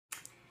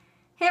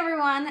Hey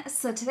everyone,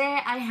 so today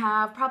I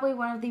have probably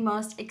one of the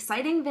most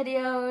exciting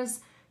videos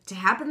to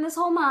happen this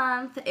whole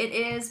month. It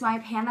is my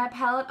Pan That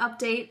Palette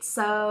update,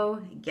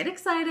 so get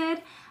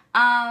excited.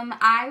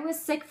 I was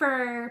sick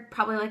for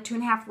probably like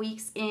 2.5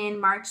 weeks in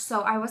March,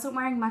 so I wasn't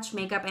wearing much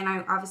makeup and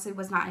I obviously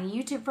was not on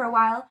YouTube for a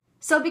while.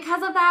 So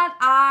because of that,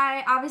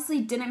 I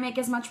obviously didn't make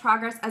as much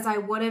progress as I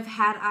would have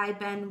had I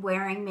been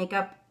wearing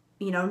makeup,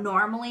 you know,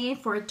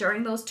 normally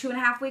during those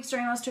 2.5 weeks.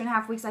 During those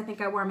 2.5 weeks, I think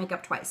I wore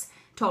makeup twice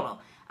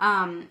total.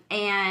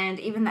 And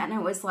even then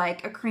it was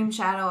like a cream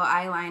shadow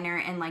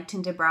eyeliner and like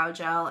tinted brow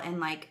gel and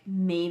like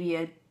maybe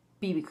a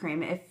BB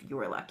cream if you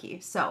were lucky.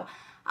 So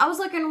I was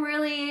looking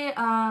really,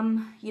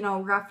 you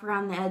know, rough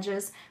around the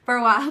edges for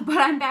a while, but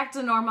I'm back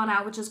to normal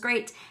now, which is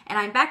great. And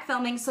I'm back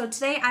filming. So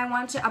today I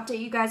want to update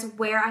you guys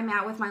where I'm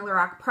at with my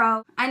Lorac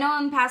Pro. I know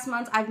in past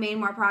months I've made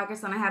more progress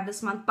than I have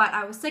this month, but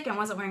I was sick and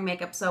wasn't wearing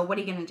makeup. So what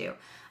are you going to do?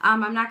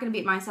 I'm not going to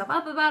beat myself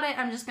up about it.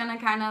 I'm just going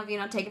to kind of, you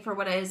know, take it for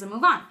what it is and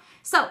move on.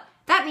 So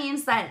that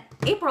means that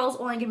April's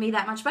only going to be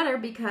that much better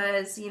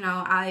because, you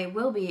know, I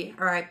will be,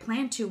 or I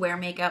plan to wear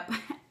makeup,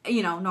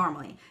 you know,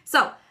 normally.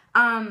 So,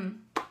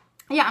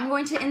 yeah, I'm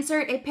going to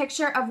insert a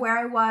picture of where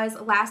I was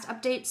last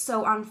update.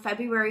 So on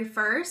February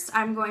 1st,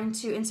 I'm going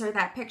to insert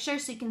that picture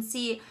so you can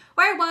see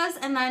where I was,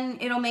 and then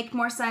it'll make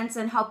more sense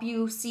and help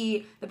you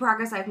see the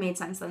progress I've made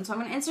since then. So I'm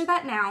going to insert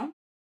that now.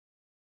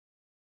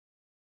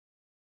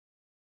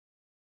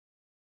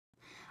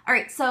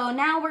 Alright, so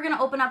now we're going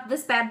to open up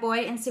this bad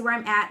boy and see where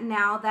I'm at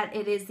now that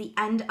it is the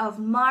end of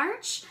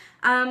March.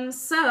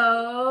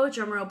 So,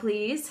 drumroll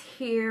please,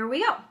 here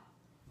we go.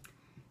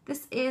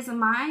 This is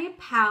my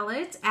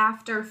palette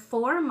after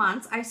 4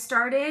 months. I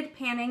started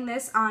panning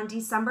this on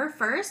December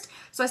 1st,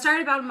 so I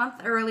started about a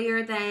month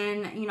earlier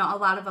than, you know, a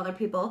lot of other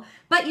people.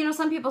 But, you know,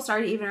 some people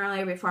started even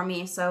earlier before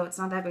me, so it's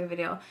not that big of a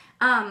deal.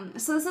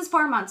 So this is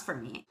 4 months for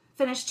me.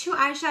 Finished 2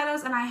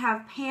 eyeshadows and I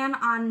have pan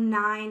on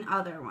 9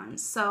 other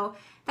ones. So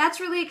that's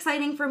really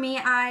exciting for me.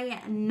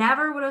 I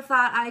never would have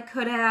thought I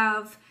could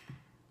have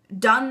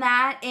done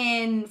that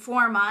in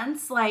 4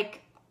 months.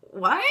 Like,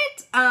 what?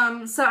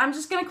 So I'm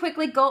just going to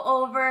quickly go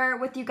over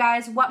with you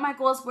guys what my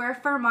goals were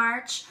for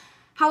March,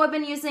 how I've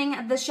been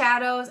using the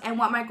shadows, and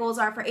what my goals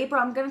are for April.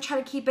 I'm going to try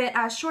to keep it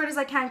as short as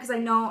I can because I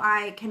know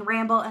I can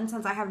ramble, and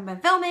since I haven't been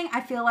filming,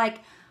 I feel like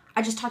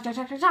I just talk,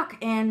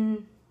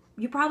 and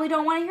you probably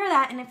don't want to hear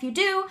that. And if you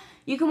do,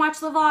 you can watch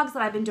the vlogs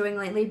that I've been doing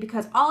lately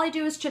because all I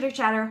do is chitter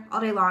chatter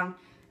all day long.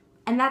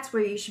 And that's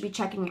where you should be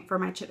checking it for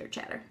my chitter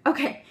chatter.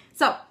 Okay,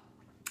 so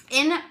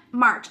in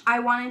March, I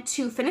wanted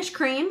to finish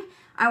cream.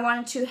 I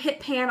wanted to hit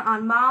pan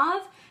on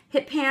mauve,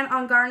 hit pan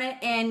on garnet,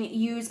 and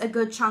use a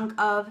good chunk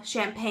of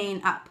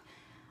champagne up.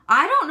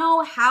 I don't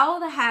know how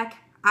the heck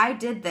I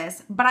did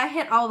this, but I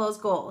hit all those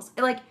goals.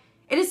 Like,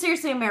 it is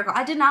seriously a miracle.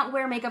 I did not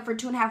wear makeup for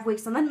 2.5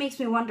 weeks, and that makes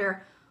me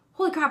wonder,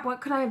 holy crap, what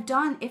could I have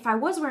done if I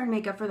was wearing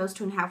makeup for those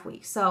 2.5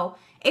 weeks? So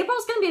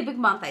April's going to be a big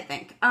month, I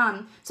think.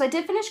 So I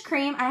did finish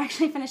cream. I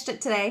actually finished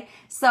it today.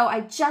 So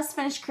I just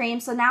finished cream.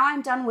 So now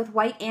I'm done with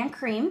white and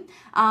cream.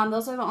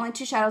 Those are the only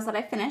 2 shadows that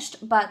I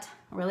finished, but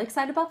I'm really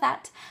excited about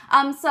that.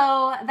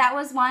 So that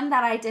was one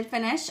that I did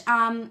finish.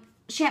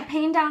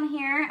 Champagne down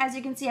here, as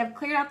you can see, I've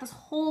cleared out this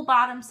whole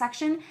bottom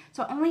section.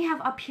 So I only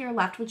have up here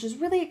left, which is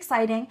really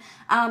exciting.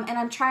 And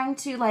I'm trying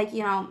to, like,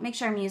 you know, make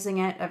sure I'm using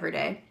it every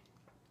day.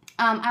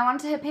 I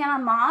wanted to hit pan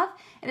on mauve.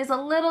 It is a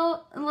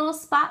little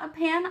spot of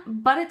pan,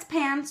 but it's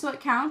pan, so it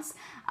counts.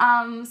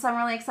 So I'm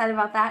really excited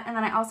about that. And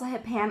then I also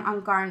hit pan on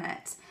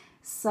garnet.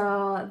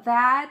 So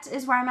that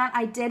is where I'm at.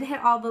 I did hit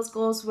all those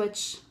goals,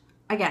 which,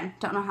 again,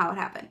 don't know how it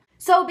happened.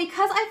 So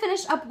because I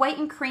finished up white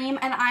and cream,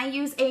 and I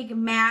use a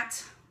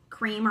matte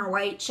cream or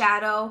white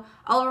shadow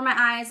all over my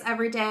eyes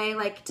every day,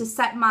 like to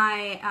set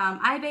my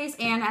eye base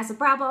and as a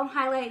brow bone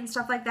highlight and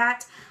stuff like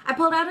that, I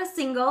pulled out a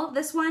single.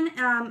 This one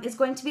is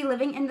going to be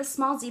living in the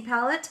small Z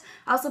palette.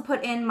 I also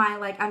put in my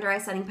like under eye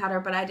setting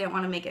powder, but I didn't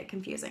want to make it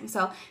confusing.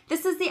 So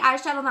this is the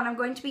eyeshadow that I'm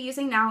going to be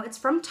using now. It's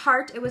from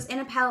Tarte. It was in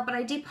a palette, but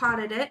I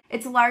depotted it.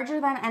 It's larger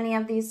than any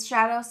of these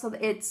shadows, so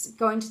it's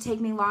going to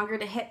take me longer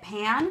to hit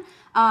pan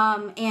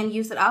and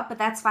use it up, but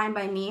that's fine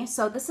by me.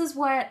 So this is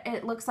what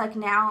it looks like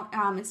now.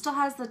 It still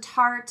has the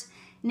Tarte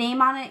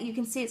name on it. You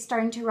can see it's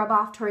starting to rub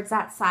off towards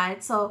that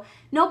side. So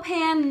no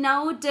pan,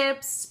 no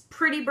dips,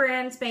 pretty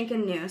brand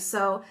spanking new.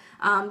 So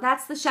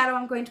that's the shadow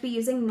I'm going to be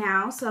using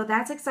now. So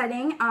that's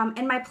exciting.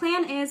 And my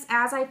plan is,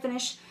 as I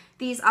finish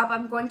these up,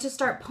 I'm going to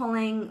start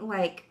pulling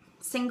like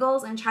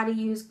singles and try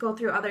to go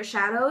through other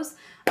shadows.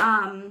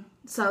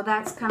 So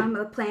that's kind of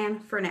the plan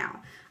for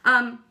now.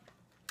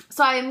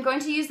 So I'm going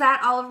to use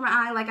that all over my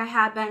eye like I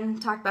had been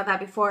talked about that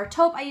before.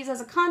 Taupe I use as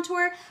a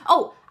contour.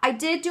 Oh, I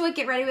did do a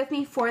get ready with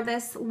me for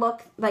this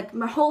look, like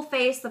my whole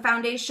face, the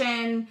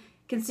foundation,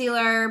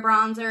 concealer,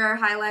 bronzer,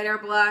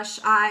 highlighter, blush,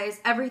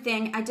 eyes,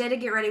 everything. I did a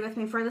get ready with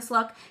me for this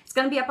look. It's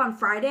going to be up on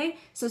Friday,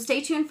 so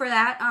stay tuned for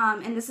that.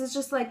 And this is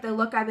just like the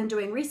look I've been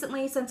doing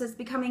recently since it's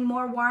becoming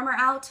more warmer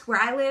out where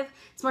I live.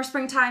 It's more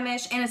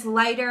springtime-ish and it's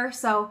lighter,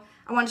 so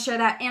I want to share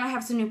that. And I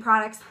have some new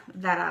products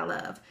that I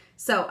love.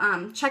 So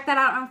check that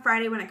out on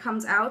Friday when it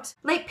comes out.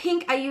 Light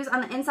pink I use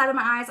on the inside of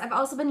my eyes. I've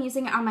also been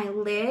using it on my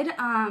lid,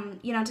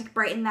 you know, to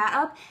brighten that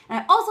up. And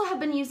I also have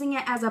been using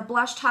it as a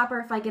blush topper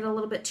if I get a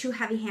little bit too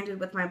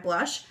heavy-handed with my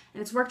blush.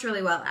 And it's worked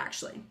really well,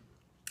 actually.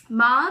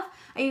 Mauve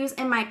I use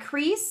in my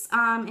crease,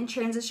 in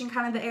transition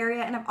kind of the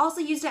area, and I've also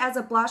used it as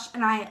a blush,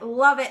 and I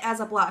love it as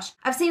a blush.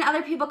 I've seen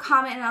other people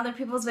comment in other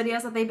people's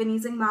videos that they've been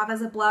using mauve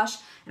as a blush,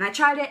 and I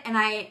tried it, and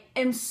I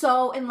am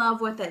so in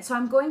love with it. So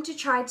I'm going to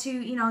try to,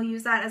 you know,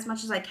 use that as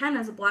much as I can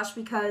as a blush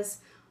because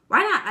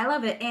why not? I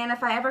love it. And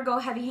if I ever go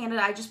heavy-handed,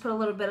 I just put a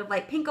little bit of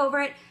light pink over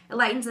it. It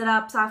lightens it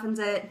up, softens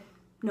it,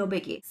 no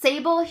biggie.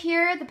 Sable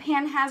here, the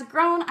pan has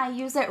grown. I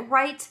use it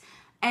right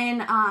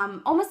in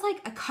almost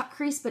like a cut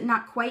crease, but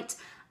not quite.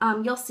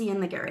 You'll see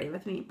in the Get Ready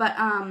With Me. But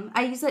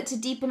I use it to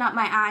deepen up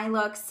my eye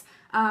looks.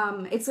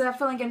 It's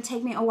definitely going to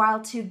take me a while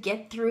to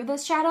get through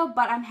this shadow,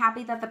 but I'm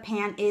happy that the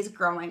pan is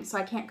growing, so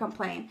I can't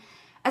complain.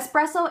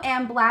 Espresso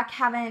and Black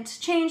haven't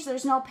changed.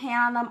 There's no pan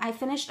on them. I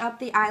finished up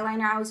the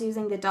eyeliner. I was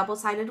using the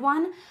double-sided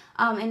one,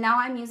 and now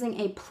I'm using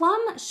a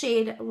plum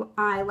shade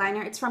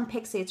eyeliner. It's from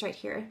Pixie. It's right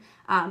here.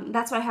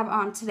 That's what I have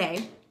on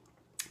today.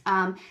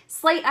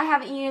 Slate I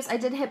haven't used. I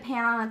did hit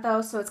pan on it,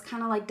 though, so it's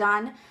kind of like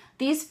done.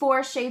 These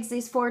 4 shades,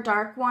 these 4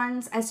 dark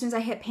ones, as soon as I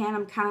hit pan,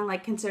 I'm kind of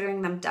like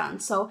considering them done.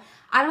 So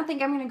I don't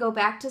think I'm going to go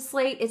back to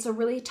Slate. It's a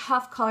really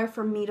tough color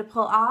for me to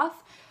pull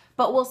off,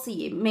 but we'll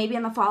see. Maybe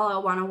in the fall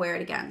I'll want to wear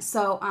it again.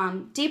 So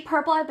Deep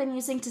Purple I've been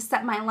using to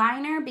set my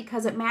liner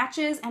because it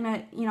matches and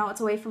it, you know, it's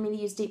a way for me to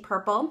use Deep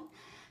Purple.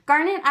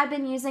 Garnet I've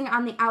been using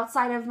on the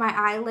outside of my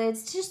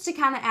eyelids just to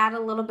kind of add a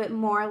little bit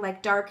more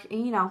like dark,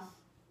 you know,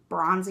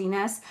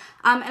 bronziness.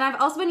 And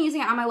I've also been using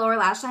it on my lower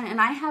lash line,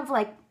 and I have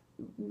like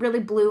really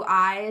blue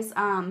eyes,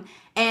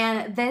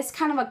 and this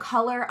kind of a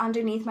color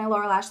underneath my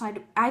lower lash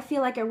line, I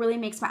feel like it really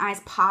makes my eyes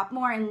pop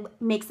more and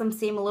makes them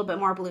seem a little bit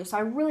more blue. So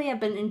I really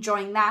have been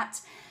enjoying that,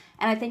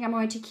 and I think I'm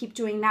going to keep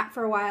doing that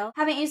for a while.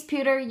 Haven't used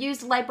pewter,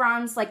 used light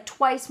bronze like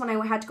twice when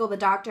I had to go to the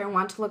doctor and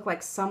wanted to look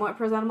like somewhat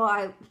presentable.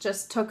 I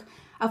just took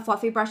a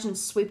fluffy brush and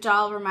sweeped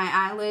all over my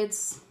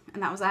eyelids,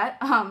 and that was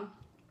that.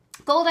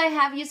 Gold I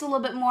have used a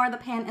little bit more. The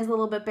pan is a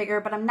little bit bigger,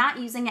 but I'm not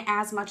using it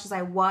as much as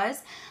I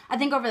was. I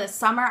think over the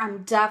summer,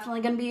 I'm definitely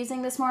going to be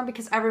using this more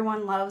because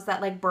everyone loves that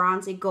like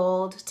bronzy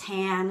gold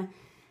tan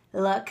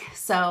look.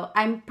 So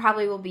I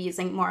probably will be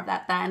using more of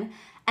that then.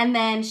 And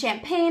then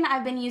Champagne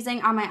I've been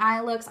using on my eye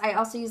looks. I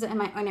also use it in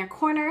my inner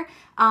corner.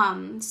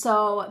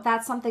 So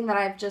that's something that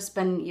I've just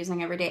been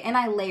using every day. And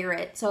I layer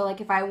it. So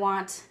like if I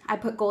want, I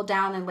put gold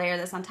down and layer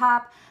this on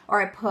top,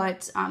 or I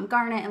put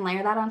garnet and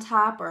layer that on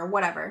top, or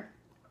whatever.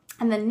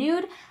 And the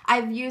Nude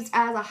I've used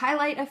as a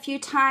highlight a few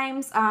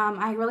times.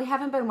 I really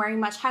haven't been wearing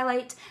much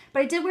highlight,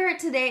 but I did wear it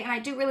today and I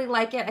do really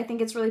like it. I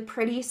think it's really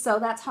pretty, so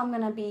that's how I'm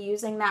going to be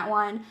using that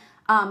one.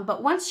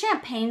 But once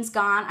Champagne's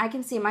gone, I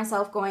can see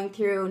myself going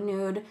through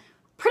Nude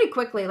pretty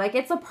quickly. Like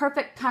it's a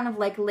perfect kind of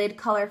like lid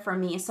color for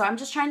me, so I'm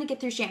just trying to get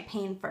through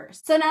Champagne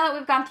first. So now that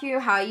we've gone through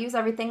how I use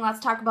everything,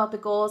 let's talk about the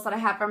goals that I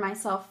have for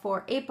myself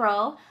for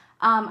April.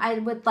 I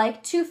would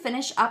like to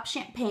finish up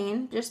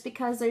Champagne just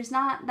because there's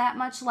not that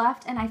much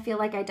left, and I feel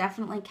like I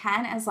definitely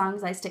can as long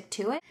as I stick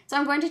to it. So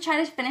I'm going to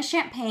try to finish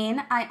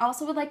Champagne. I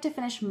also would like to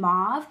finish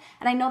Mauve,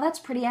 and I know that's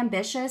pretty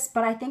ambitious,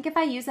 but I think if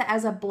I use it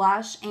as a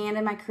blush and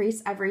in my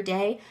crease every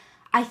day,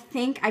 I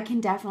think I can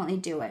definitely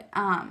do it.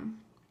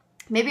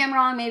 Maybe I'm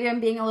wrong, maybe I'm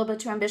being a little bit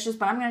too ambitious,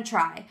 but I'm going to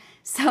try.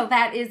 So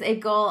that is a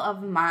goal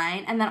of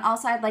mine. And then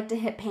also I'd like to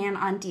hit pan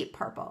on Deep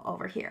Purple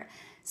over here.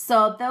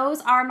 So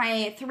those are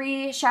my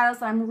 3 shadows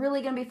that I'm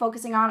really going to be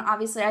focusing on.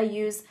 Obviously, I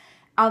use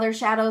other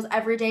shadows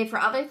every day for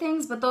other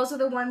things, but those are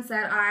the ones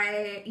that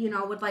I, you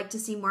know, would like to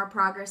see more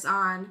progress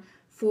on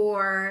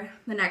for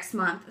the next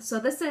month. So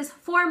this is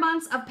 4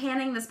 months of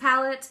panning this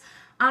palette.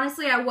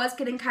 Honestly, I was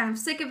getting kind of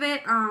sick of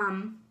it,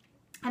 and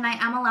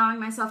I am allowing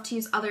myself to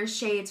use other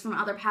shades from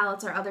other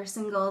palettes or other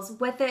singles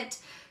with it,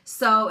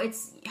 so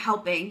it's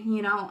helping,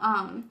 you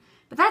know.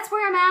 But that's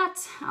where I'm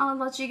at. I'll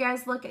let you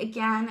guys look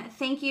again.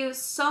 Thank you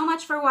so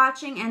much for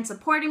watching and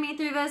supporting me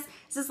through this.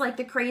 This is like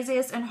the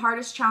craziest and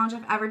hardest challenge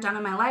I've ever done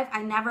in my life.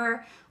 I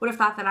never would have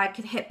thought that I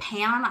could hit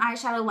pan on the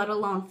eyeshadow, let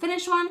alone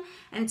finish one,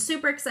 and it's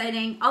super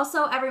exciting.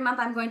 Also, every month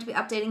I'm going to be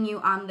updating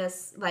you on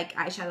this like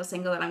eyeshadow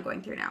single that I'm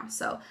going through now.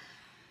 So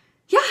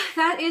yeah,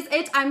 that is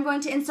it. I'm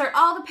going to insert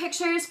all the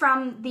pictures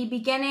from the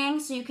beginning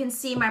so you can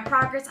see my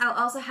progress. I'll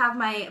also have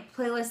my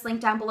playlist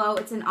linked down below.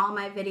 It's in all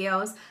my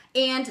videos.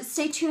 And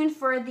stay tuned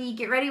for the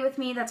Get Ready With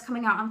Me that's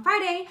coming out on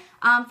Friday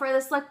for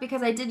this look,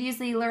 because I did use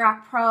the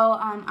Lorac Pro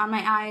on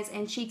my eyes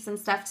and cheeks and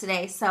stuff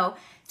today. So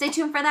stay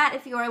tuned for that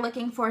if you are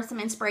looking for some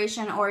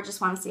inspiration or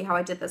just want to see how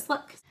I did this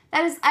look.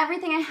 That is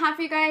everything I have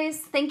for you guys.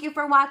 Thank you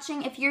for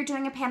watching. If you're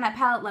doing a pan that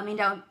palette, let me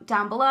know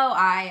down below.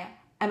 I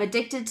am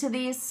addicted to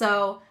these,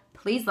 so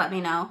please let me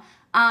know.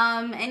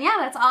 And yeah,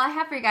 that's all I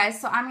have for you guys.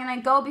 So I'm going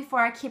to go before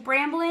I keep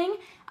rambling.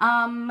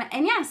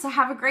 And yeah, so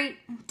have a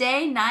great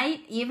day, night,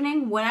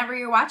 evening, whenever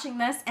you're watching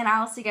this, and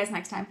I'll see you guys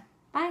next time.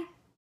 Bye.